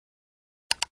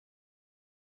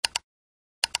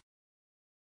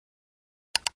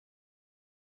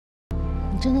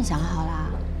真的想好啦，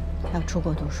要出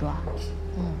国读书啊？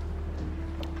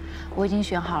我已经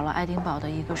选好了爱丁堡的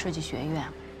一个设计学院，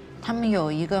他们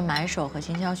有一个买手和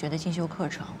行销学的进修课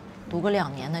程，读个2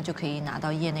年呢，就可以拿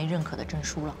到业内认可的证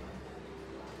书了。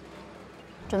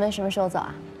准备什么时候走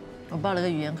啊？我报了个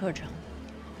语言课程，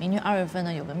明年2月份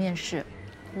呢有个面试。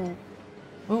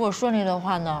如果顺利的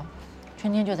话呢，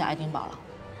春天就在爱丁堡了。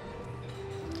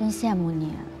真羡慕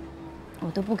你，我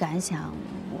都不敢想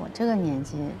我这个年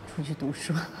纪出去读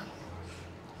书。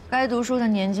该读书的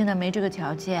年纪呢，没这个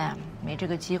条件，没这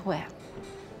个机会。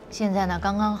现在呢，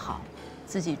刚刚好，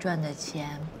自己赚的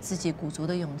钱，自己鼓足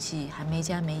的勇气，还没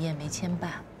家没业没牵绊。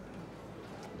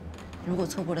如果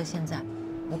错过了现在，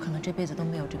我可能这辈子都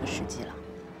没有这个时机了。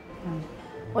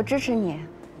我支持你，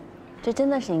这真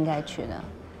的是应该去的。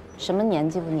什么年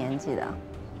纪不年纪的，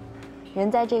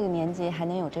人在这个年纪还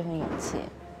能有这份勇气，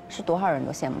是多少人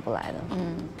都羡慕不来的。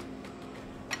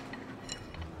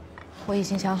我已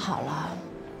经想好了。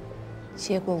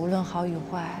结果无论好与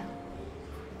坏，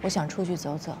我想出去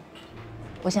走走，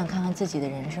我想看看自己的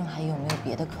人生还有没有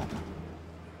别的可能。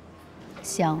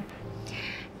行，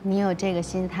你有这个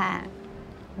心态，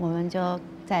我们就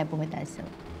再也不会担心了。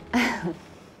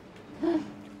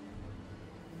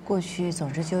过去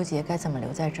总是纠结该怎么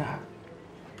留在这儿，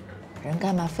人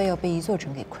干嘛非要被一座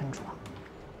城给困住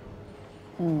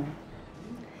啊？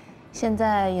现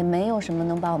在也没有什么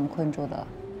能把我们困住的了。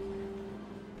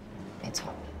没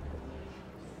错。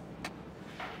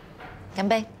干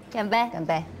杯！干杯！干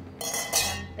杯！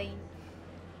干杯！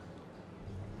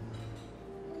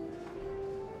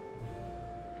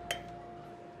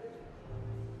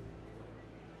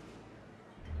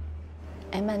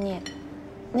哎，曼妮，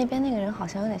那边那个人好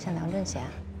像有点像梁正贤。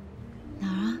哪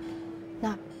儿啊？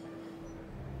那儿。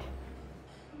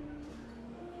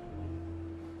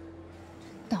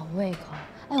倒胃口。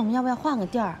哎，我们要不要换个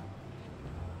地儿？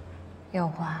要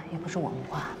换也不是我们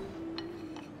换。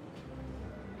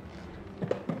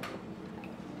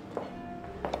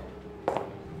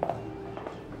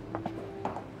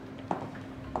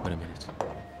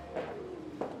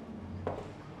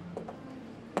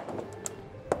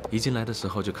一进来的时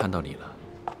候就看到你了，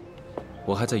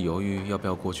我还在犹豫要不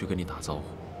要过去跟你打招呼。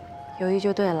犹豫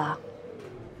就对了，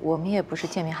我们也不是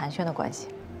见面寒暄的关系。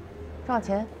赵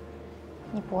琴，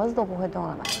你脖子都不会动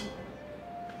了吧？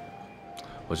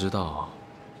我知道，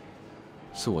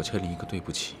是我欠你一个对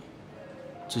不起。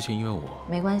之前因为我……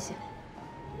没关系。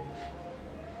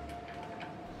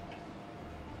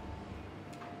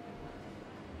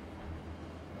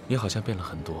你好像变了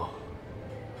很多。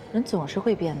人总是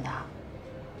会变的。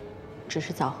只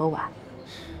是早和晚。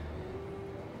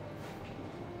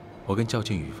我跟赵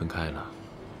靖宇分开了，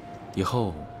以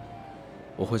后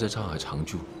我会在上海常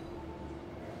住。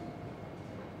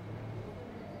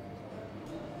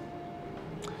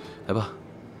来吧，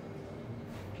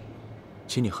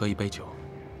请你喝一杯酒。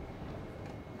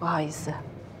不好意思，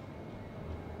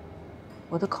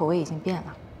我的口味已经变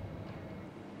了。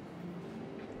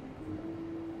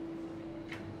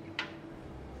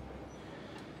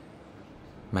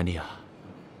曼妮啊，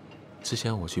之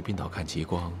前我去冰岛看极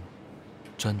光，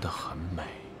真的很美。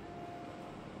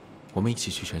我们一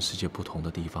起去全世界不同的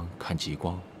地方看极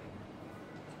光，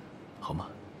好吗？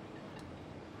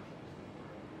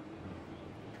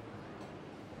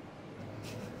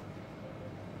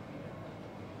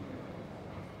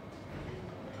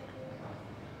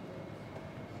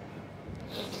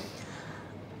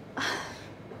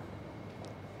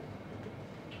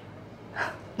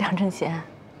梁正贤，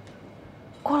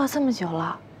过了这么久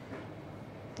了，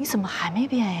你怎么还没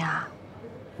变呀？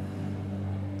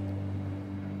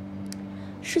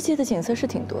世界的景色是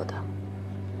挺多的，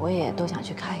我也都想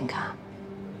去看一看，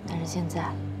但是现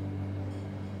在，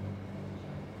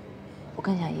我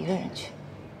更想一个人去。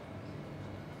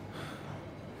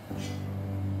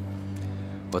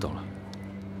我懂了。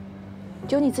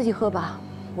酒你自己喝吧，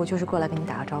我就是过来跟你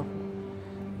打个招呼。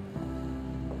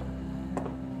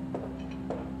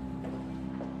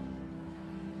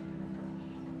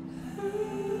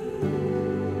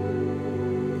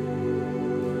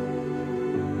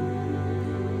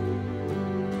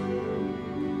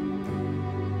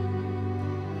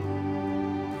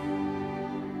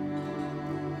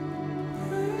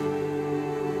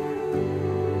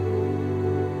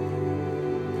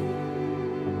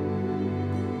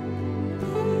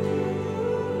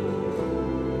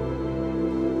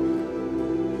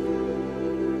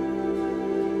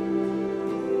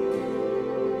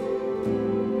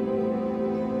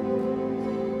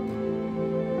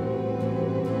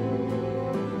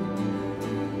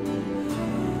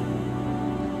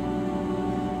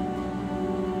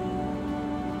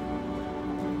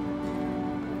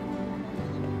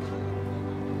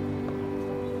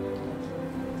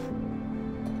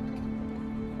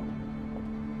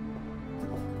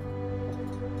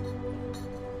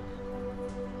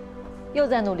又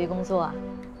在努力工作啊？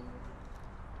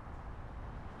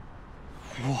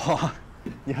哇，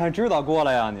你还知道过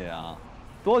来呀你啊？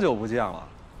多久不见了？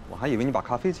我还以为你把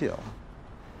咖啡戒了。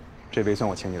这杯算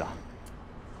我请你的。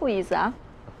不好意思啊。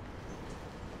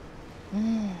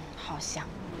好香。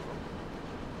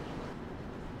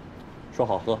说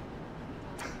好喝。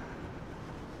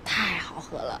太好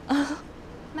喝了。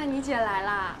曼妮姐来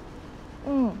啦。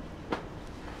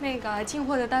那个进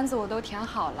货的单子我都填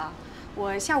好了，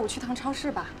我下午去趟超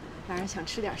市吧。晚上想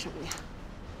吃点什么呀？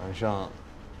晚上。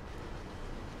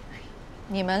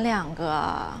你们两个。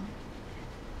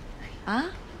啊？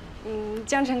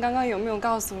江晨刚刚有没有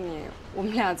告诉你，我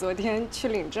们俩昨天去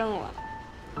领证了？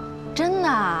真的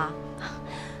啊？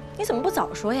你怎么不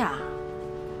早说呀？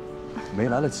没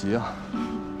来得及啊。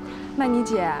曼妮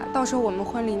姐，到时候我们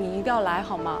婚礼你一定要来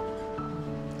好吗？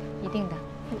一定的。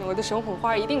我的手捧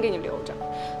花一定给你留着。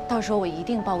到时候我一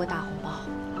定包个大红包。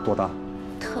多大？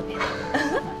特别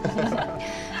大。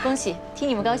恭喜，替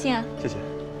你们高兴啊！谢谢。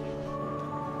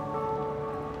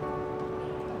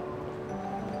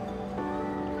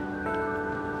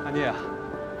安妮，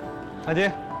安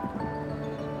妮，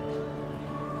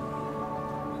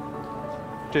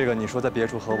这个你说在别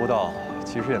处喝不到，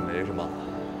其实也没什么，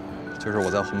就是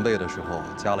我在烘焙的时候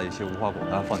加了一些无花果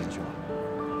干放进去了。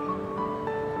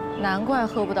难怪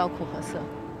喝不到苦和涩。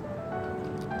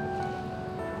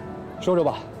收着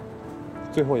吧，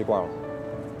最后一罐了。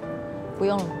不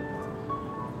用了，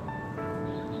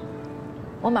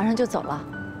我马上就走了。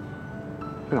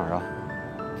去哪儿啊？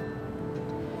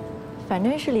反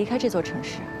正是离开这座城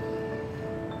市。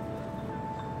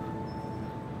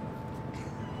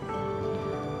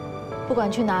不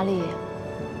管去哪里，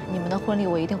你们的婚礼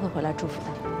我一定会回来祝福的。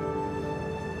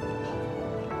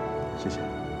谢谢。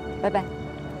拜拜。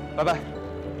拜拜。